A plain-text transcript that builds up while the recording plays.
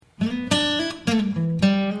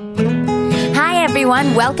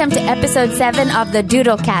everyone. Welcome to episode 7 of the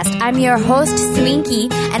Doodlecast. I'm your host,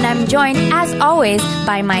 Swinky, and I'm joined, as always,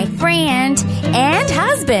 by my friend and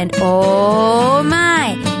husband. Oh, my.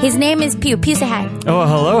 His name is Pew. Pew, say hi. Oh,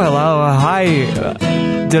 hello. Hi.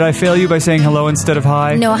 Did I fail you by saying hello instead of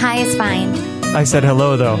hi? No, hi is fine. I said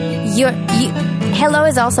hello, though. Hello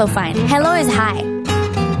is also fine. Hello is hi.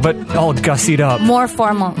 But all gussied up. More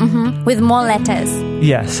formal, with more letters.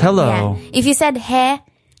 Yes, hello. Yeah. If you said he,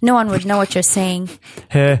 no one would know what you're saying.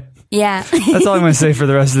 Hey. Yeah. That's all I'm going to say for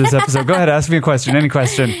the rest of this episode. Go ahead, ask me a question. Any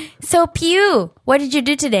question. So, Pew, what did you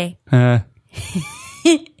do today? No,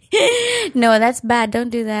 that's bad. Don't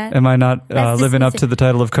do that. Am I not living up to the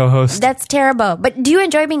title of co-host? That's terrible. But do you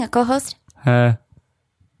enjoy being a co-host? Pew!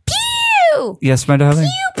 Yes, my darling.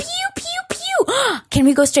 Pew, pew, pew, pew. Can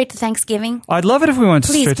we go straight to Thanksgiving? I'd love it if we went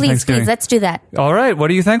straight to Thanksgiving. Please, let's do that. All right, what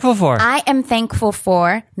are you thankful for? I am thankful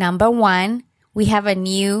for, number one, we have a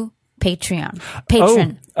new patron.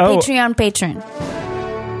 Patreon patron.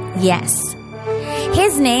 Yes.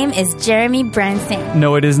 His name is Jeremy Branson.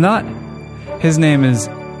 No, it is not. His name is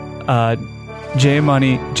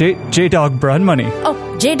J-Dog Brun Money.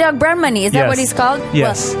 Oh, J-Dog Brun Money. Is that what he's called?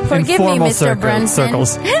 Yes. Well, forgive me, Mr. Brunson.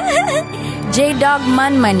 Circles. J-Dog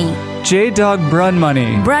Mun Money. J-Dog Brun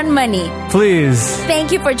Money. Brun Money. Please.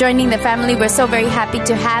 Thank you for joining the family. We're so very happy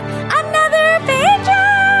to have another patron.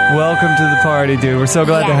 Welcome to the party, dude. We're so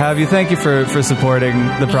glad to have you. Thank you for supporting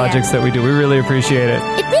the projects that we do. We really appreciate it.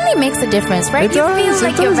 It really makes a difference, right? It does. Feel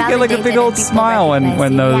like you're you get like a big old smile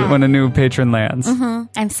when a new patron lands.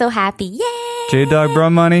 I'm so happy. Yay! J-Dog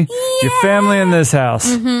Brun Money, your family in this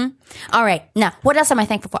house. All right. Now, what else am I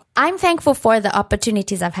thankful for? I'm thankful for the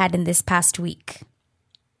opportunities I've had in this past week.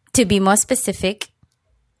 To be more specific,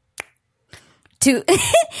 to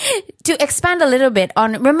expand a little bit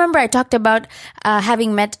on, remember I talked about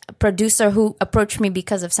having met a producer who approached me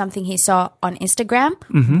because of something he saw on Instagram?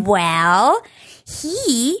 Well,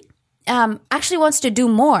 he actually wants to do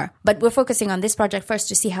more, but we're focusing on this project first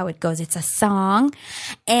to see how it goes. It's a song,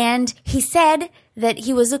 and he said that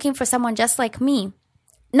he was looking for someone just like me.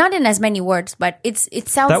 Not in as many words, but it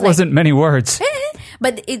sounds that wasn't many words.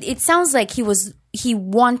 But it sounds like he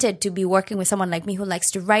wanted to be working with someone like me who likes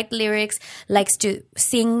to write lyrics, likes to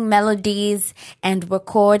sing melodies and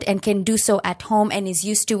record, and can do so at home and is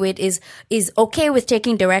used to it, is okay with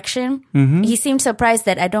taking direction. He seemed surprised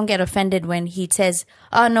that I don't get offended when he says,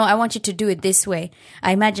 "Oh no, I want you to do it this way."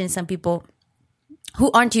 I imagine some people who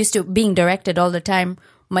aren't used to being directed all the time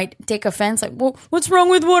might take offense, like, "Well, what's wrong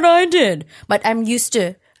with what I did?" But I'm used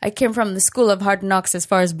to. I came from the school of hard knocks as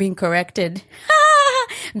far as being corrected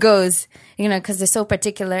goes, because they're so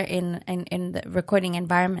particular in the recording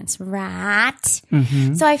environments, right?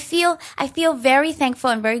 So I feel very thankful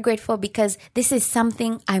and very grateful because this is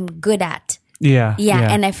something I'm good at. Yeah.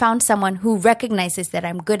 And I found someone who recognizes that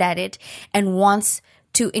I'm good at it and wants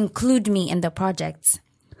to include me in the projects,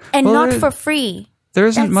 and not for free. There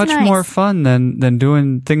isn't much more fun than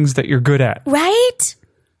doing things that you're good at, right?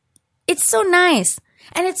 It's so nice.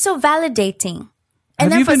 And it's so validating.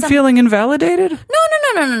 And have you been feeling invalidated?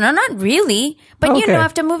 No, not really. But,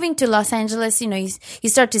 after moving to Los Angeles, you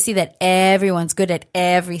start to see that everyone's good at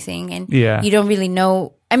everything. And you don't really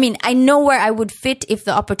know. I mean, I know where I would fit if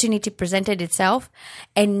the opportunity presented itself.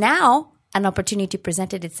 And now an opportunity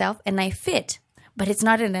presented itself and I fit. But it's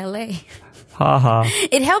not in LA.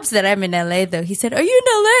 It helps that I'm in LA, though. He said, "Are you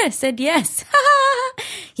in LA?" I said, "Yes."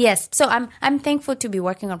 Yes. So I'm thankful to be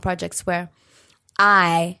working on projects where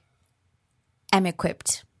I am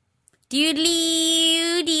equipped.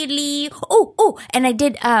 Doodly. Oh, and I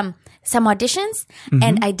did some auditions,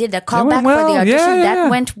 and I did a callback for the audition. That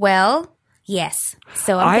went well. Yes.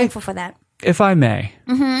 So I'm thankful for that. If I may,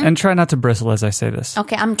 and try not to bristle as I say this.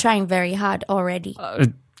 Okay, I'm trying very hard already.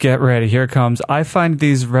 Get ready. Here it comes. I find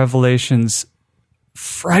these revelations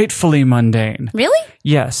frightfully mundane. Really?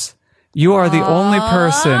 Yes. You are the only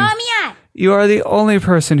person. You are the only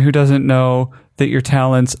person who doesn't know that your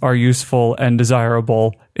talents are useful and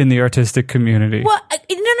desirable in the artistic community. Well,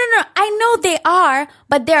 no. I know they are,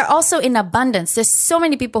 but they're also in abundance. There's so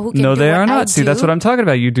many people who can do what I do. No, they are not. See, that's what I'm talking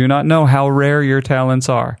about. You do not know how rare your talents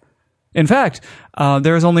are. In fact,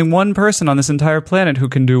 there is only one person on this entire planet who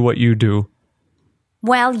can do what you do.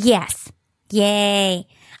 Well, yes. Yay.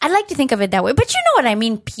 I like to think of it that way. But you know what I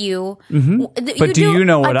mean, Pew. But do you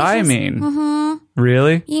know what I mean?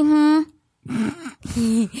 Really?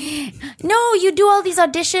 No, you do all these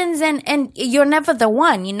auditions and you're never the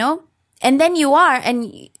one, And then you are,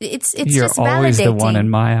 and it's You're just validating. You're always the one in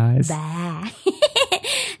my eyes.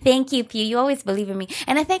 Thank you, Pew. You always believe in me.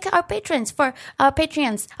 And I thank our patrons our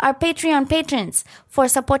Patreon patrons for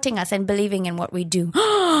supporting us and believing in what we do.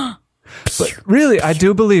 But really, I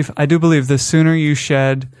do believe the sooner you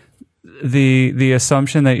shed the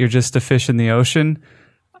assumption that you're just a fish in the ocean,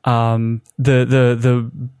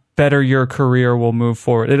 the better your career will move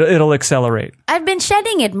forward. It'll accelerate. I've been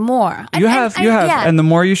shedding it more. You have. Yeah. And the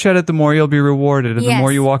more you shed it, the more you'll be rewarded. And the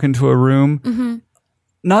more you walk into a room,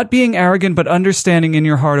 not being arrogant, but understanding in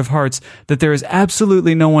your heart of hearts that there is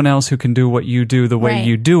absolutely no one else who can do what you do the way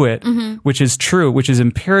you do it, which is true, which is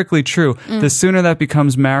empirically true. The sooner that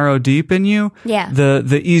becomes marrow deep in you,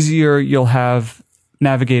 the easier you'll have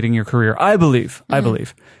navigating your career. I believe.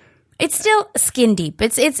 It's still skin deep.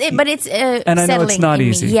 But it's and I know it's not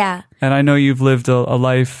easy. Yeah. And I know you've lived a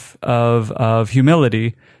life of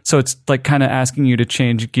humility. So it's like kind of asking you to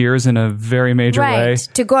change gears in a very major way.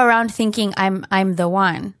 To go around thinking I'm the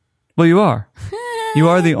one. Well, you are. You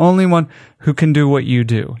are the only one who can do what you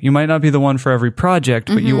do. You might not be the one for every project,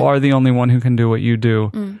 but you are the only one who can do what you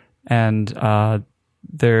do. And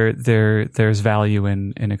there's value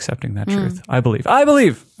in accepting that truth. I believe.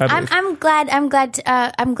 I'm glad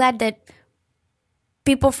that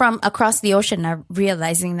people from across the ocean are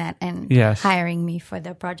realizing that and hiring me for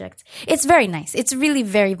their projects. It's very nice. It's really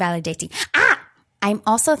very validating. I'm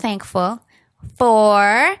also thankful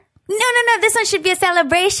for no, this one should be a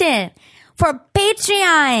celebration for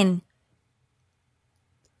Patreon.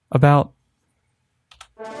 About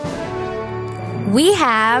we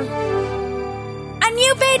have a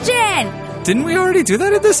new patron. Didn't we already do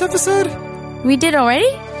that in this episode? We did already?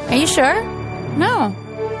 Are you sure? No,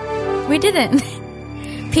 we didn't.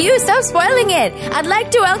 Pew, stop spoiling it. I'd like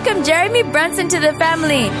to welcome Jeremy Brunson to the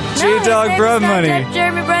family. J-Dog Brun Money.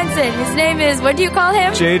 Jeremy Brunson. His name is, what do you call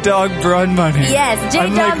him? J-Dog Brun Money. Yes,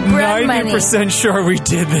 J-Dog Brun Money. I'm like 90% sure we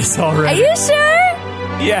did this already. Are you sure?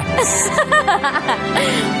 Yes.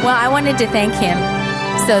 Well, I wanted to thank him.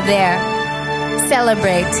 So there,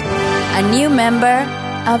 celebrate a new member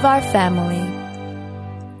of our family.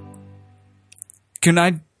 Can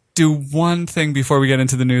I do one thing before we get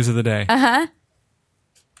into the news of the day? Uh-huh.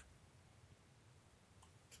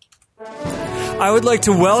 I would like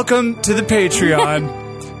to welcome to the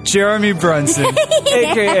Patreon Jeremy Brunson,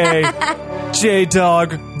 a.k.a.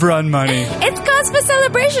 J-Dog Brun Money. It's cause for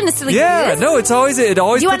celebration. It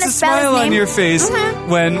always puts a smile on your face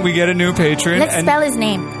when we get a new patron. Let's spell his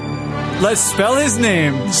name. Let's spell his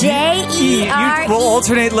name. J-E-R-E. We'll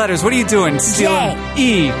alternate letters. What are you doing? Stealing.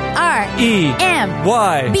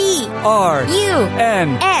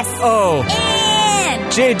 E-R-E-M-Y-B-R-U-N-S-O.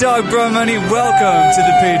 J-Dog Brun Money, welcome to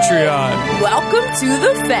the Patreon. Welcome to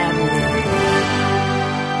the family.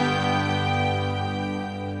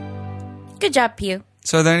 Good job, Pew.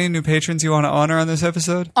 So are there any new patrons you want to honor on this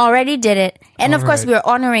episode? Already did it. And of course, we're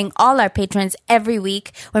honoring all our patrons every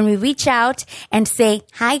week when we reach out and say,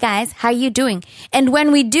 hi guys, how you doing? And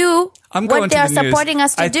when we do what they're supporting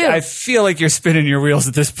us to do. I feel like you're spinning your wheels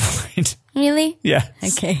at this point. Really? Yes.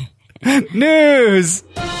 Okay. News!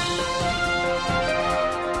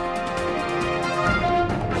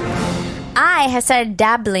 I have started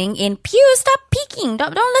dabbling in Pew. Stop peeking.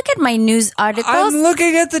 Don't look at my news articles. I'm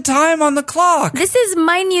looking at the time on the clock. This is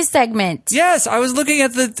my news segment. Yes, I was looking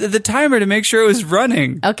at the timer to make sure it was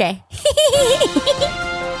running. Okay.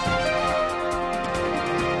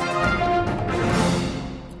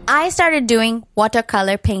 I started doing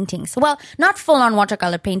watercolor paintings. Well, not full-on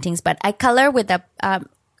watercolor paintings, but I color with a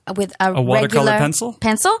watercolor regular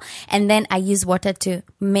pencil, and then I use water to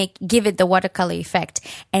give it the watercolor effect,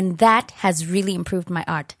 and that has really improved my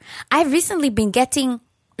art. I've recently been getting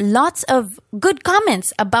lots of good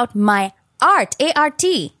comments about my art,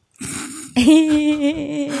 A-R-T.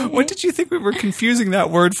 What did you think we were confusing that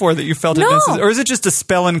word for that you felt it necessary? Or is it just a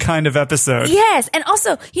spelling kind of episode? Yes, and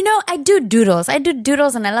also, I do doodles. I do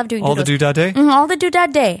doodles and I love doing all doodles. The do-da day? All the do-da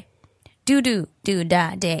day.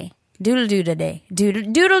 Do-da day. Doodle doodle day.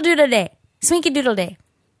 Doodle doodle day. Swinky doodle day.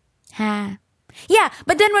 Ha. Yeah,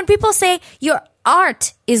 but then when people say your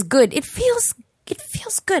art is good, it feels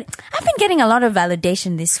good. I've been getting a lot of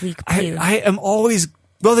validation this week, too. I am always...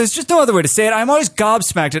 Well, there's just no other way to say it. I'm always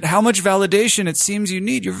gobsmacked at how much validation it seems you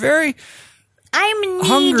need. You're very... I'm needy.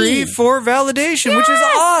 Hungry for validation, which is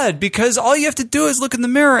odd, because all you have to do is look in the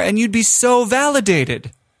mirror and you'd be so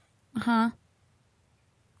validated. Uh-huh.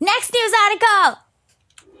 Next news article!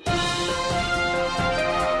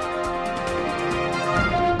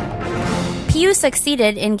 Pew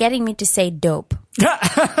succeeded in getting me to say dope.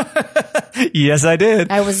 Yes, I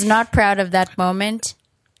did. I was not proud of that moment,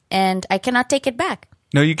 and I cannot take it back.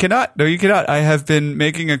 No, you cannot. I have been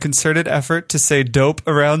making a concerted effort to say dope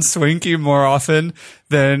around Swinky more often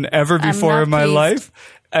than ever before in my life.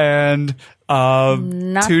 And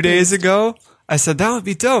 2 days ago, I said, that would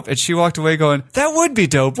be dope. And she walked away going, that would be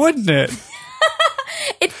dope, wouldn't it?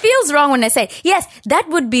 It feels wrong when I say, yes, that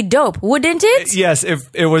would be dope, wouldn't it? Yes, if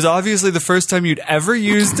it was obviously the first time you'd ever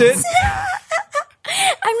used it.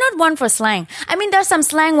 I'm not one for slang. I mean, there's some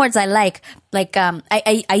slang words I like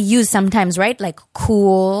I use sometimes, right? Like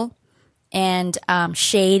cool and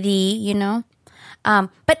shady, you know?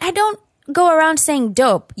 But I don't go around saying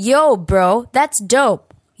dope. Yo, bro, that's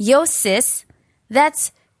dope. Yo, sis,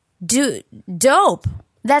 that's dope.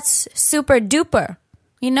 That's super duper.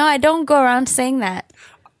 You know, I don't go around saying that.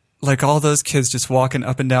 Like all those kids just walking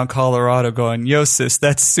up and down Colorado going, yo, sis,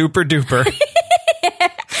 that's super duper.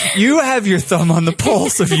 You have your thumb on the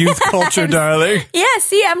pulse of youth culture, darling. Yeah,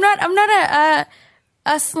 see, I'm not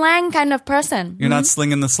a slang kind of person. You're not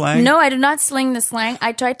slinging the slang? No, I do not sling the slang.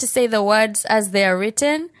 I try to say the words as they are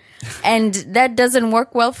written, and that doesn't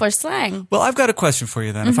work well for slang. Well, I've got a question for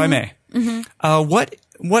you then, if I may.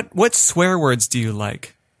 What swear words do you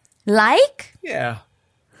like? Like? Yeah.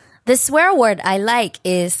 The swear word I like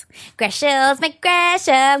is Greshel's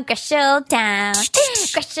McGreshem, Greshel Town.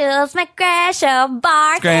 Greshel's McGreshem,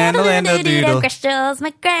 Bar. Scrandle-and-a-doodle. Greshel's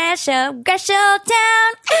McGreshem, Greshel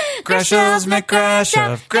Town. Greshel's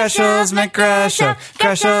McGreshem, Greshel's McGreshem,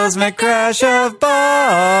 Greshel's McGreshem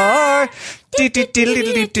Bar.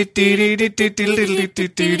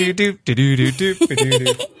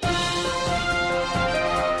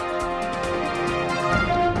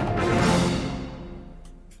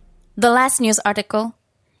 The last news article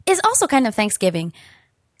is also kind of Thanksgiving.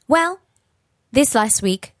 Well, this last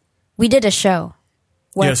week, we did a show.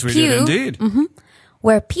 Yes, we did indeed.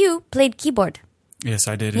 Where Pew played keyboard. Yes,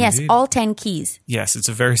 I did Yes, indeed. all 10 keys. Yes, it's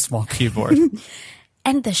a very small keyboard.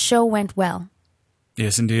 And the show went well.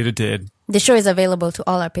 Yes, indeed it did. The show is available to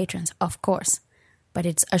all our patrons, of course. But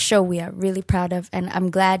it's a show we are really proud of, and I'm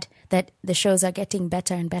glad that the shows are getting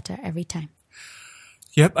better and better every time.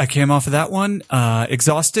 Yep, I came off of that one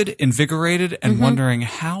exhausted, invigorated, and wondering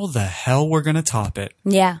how the hell we're going to top it.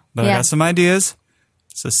 Yeah. But I got some ideas,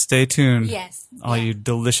 so stay tuned. Yes. All you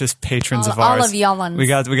delicious patrons of all ours. of y'all ones. We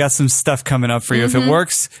got some stuff coming up for you. If it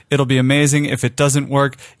works, it'll be amazing. If it doesn't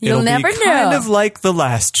work, it'll never be kind know. of like the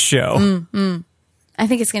last show. I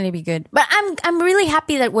think it's going to be good. But I'm really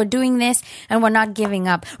happy that we're doing this and we're not giving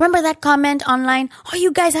up. Remember that comment online? Oh,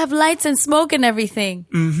 you guys have lights and smoke and everything.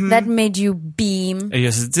 That made you beam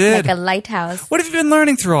Yes, it did. like a lighthouse. What have you been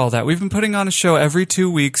learning through all that? We've been putting on a show every 2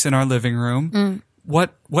 weeks in our living room.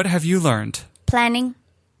 What have you learned? Planning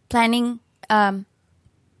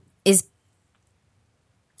is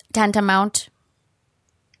tantamount.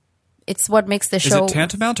 It's what makes the show. Is it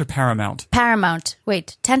tantamount or paramount? Paramount.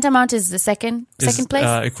 Wait, tantamount is the second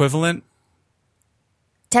place? Equivalent?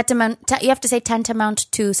 Tantamount. You have to say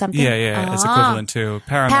tantamount to something. Yeah, it's equivalent to.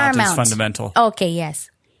 Paramount is fundamental. Okay, yes.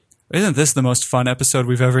 Isn't this the most fun episode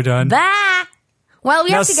we've ever done? Bah! Well, we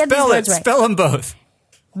have to get these words right. Spell them both.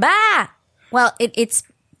 Bah! Well, it's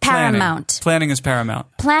paramount. Planning is paramount.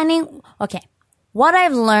 Planning. Okay. What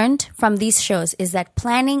I've learned from these shows is that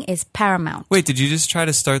planning is paramount. Wait, did you just try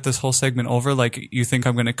to start this whole segment over like you think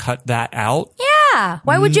I'm going to cut that out? Yeah.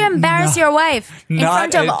 Why would you embarrass your wife in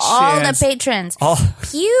front of all the patrons?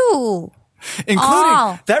 Pew.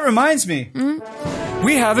 Including, that reminds me,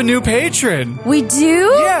 we have a new patron. We do?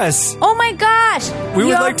 Yes. Oh my gosh. We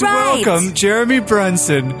would like to welcome Jeremy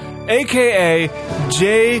Brunson, a.k.a.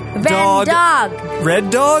 J-Dog. Van Dog. Red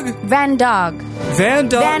Dog? Van Dog. Van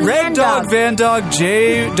Dog. Red Dog. Van Dog.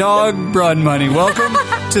 J-Dog Brun Money. Welcome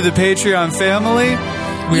to the Patreon family.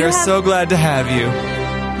 We are so glad to have you.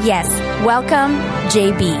 Yes. Welcome,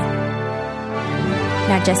 JB.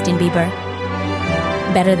 Not Justin Bieber.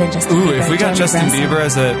 Better than Justin Bieber. Ooh, if we got Justin Bieber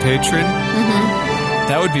as a patron,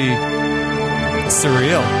 that would be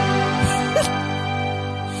surreal.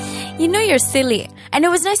 You know you're silly. And it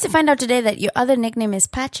was nice to find out today that your other nickname is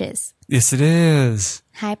Patches. Yes, it is.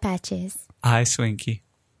 Hi, Patches. Hi, Swinky.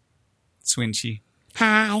 Swinchy.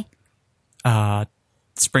 Hi.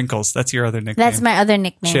 Sprinkles. That's your other nickname. That's my other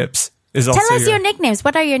nickname. Chips is also Tell us your nicknames.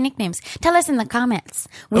 What are your nicknames? Tell us in the comments.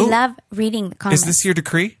 We love reading the comments. Is this your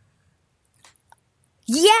decree?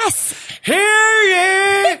 Yes! Hear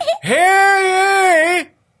ye! Hear ye!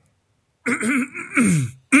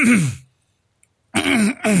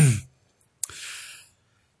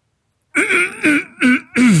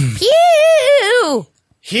 Pew!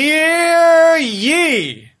 Hear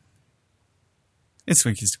ye! It's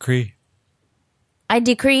Winky's decree. I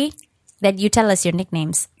decree that you tell us your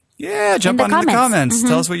nicknames. Yeah, jump on in the comments.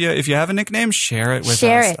 Tell us what if you have a nickname, share it with us.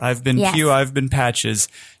 Share it. I've been Pew, I've been Patches.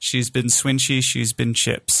 She's been Swinchy, she's been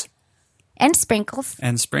Chips. And Sprinkles.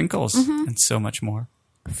 And Sprinkles. And so much more.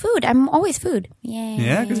 Food. I'm always food. Yay.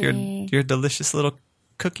 Yeah, because you're a delicious little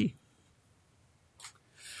cookie.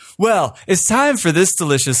 Well, it's time for this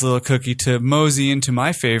delicious little cookie to mosey into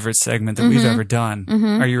my favorite segment that we've ever done.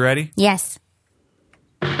 Are you ready? Yes.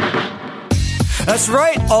 That's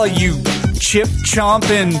right, all you chip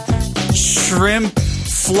chomping, shrimp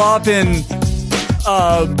flopping,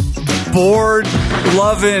 board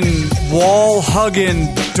loving, wall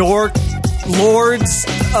hugging dork lords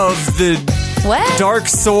of the dark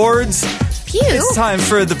swords. Pew. It's time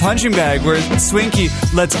for the punching bag where Swinky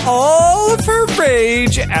lets all of her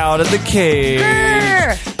rage out of the cage.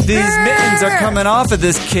 Grr. These Grr. mittens are coming off of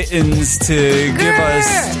this kittens to give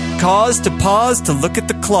us cause to pause to look at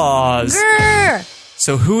the claws. Grr.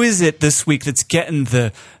 So who is it this week that's getting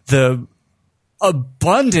the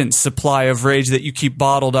abundant supply of rage that you keep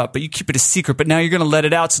bottled up, but you keep it a secret, but now you're going to let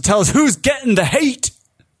it out, so tell us who's getting the hate?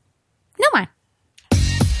 No one.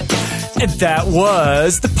 And that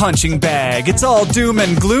was the punching bag. It's all doom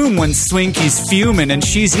and gloom when Swinky's fuming, and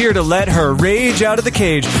she's here to let her rage out of the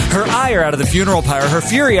cage, her ire out of the funeral pyre, her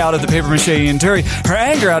fury out of the papier-mâché Ian-Terry, her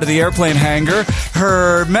anger out of the airplane hangar,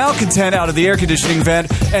 her malcontent out of the air conditioning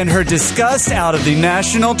vent, and her disgust out of the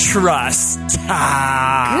National Trust.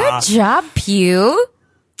 Good job, Pew.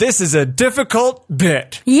 This is a difficult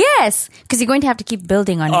bit. Yes, because you're going to have to keep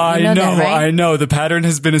building on it. You know that, right? I know. The pattern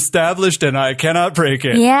has been established and I cannot break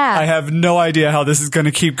it. Yeah. I have no idea how this is going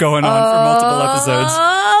to keep going on for multiple episodes.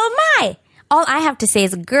 Oh, my. All I have to say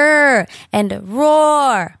is grr and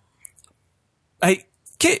roar.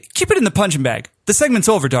 Keep it in the punching bag. The segment's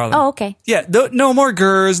over, darling. Oh, okay. Yeah, no more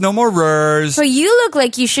grrs, no more rurs. So you look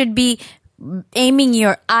like you should be aiming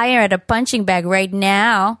your ire at a punching bag right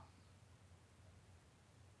now.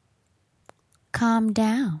 Calm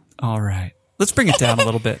down. All right. Let's bring it down a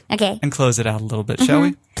little bit. Okay. And close it out a little bit, shall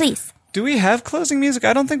we? Please. Do we have closing music?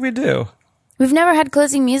 I don't think we do. We've never had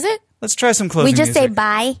closing music? Let's try some closing music. We just say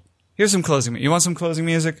bye. Here's some closing music. You want some closing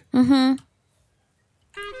music?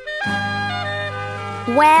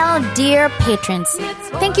 Well, dear patrons,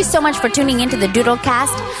 thank you so much for tuning into the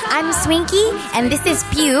Doodlecast. I'm Swinky, and this is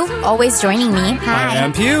Pew, always joining me. Hi. I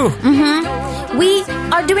am Pew. We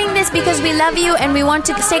are doing this because we love you and we want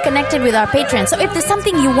to stay connected with our patrons. So if there's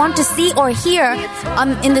something you want to see or hear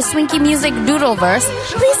in the Swinky Music Doodleverse,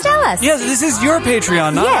 please tell us. Yes, this is your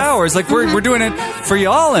Patreon, not Yes. ours. Like we're doing it for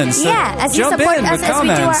y'all, and so As you jump support in us with as we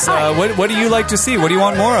do comments. our art. What do you like to see? What do you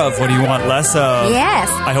want more of? What do you want less of? Yes.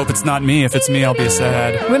 I hope it's not me. If it's me, I'll be sad.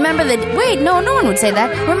 Remember no one would say that.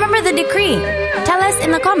 Remember the decree. Tell us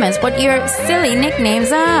in the comments what your silly nicknames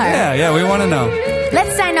are. Yeah, we want to know.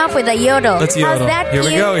 Let's sign off with a yodel. Let's yodel. How's that, Here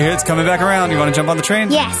we Pew? go. Here it's coming back around. You want to jump on the train?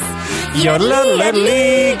 Yes.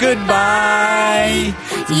 Yodel-a-dee, goodbye.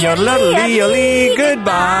 Yodel-a-dee,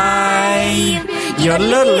 goodbye.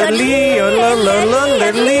 Yodel-a-dee,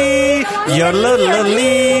 yodel-a-dee,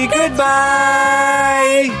 yodel-a-dee,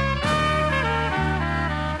 goodbye.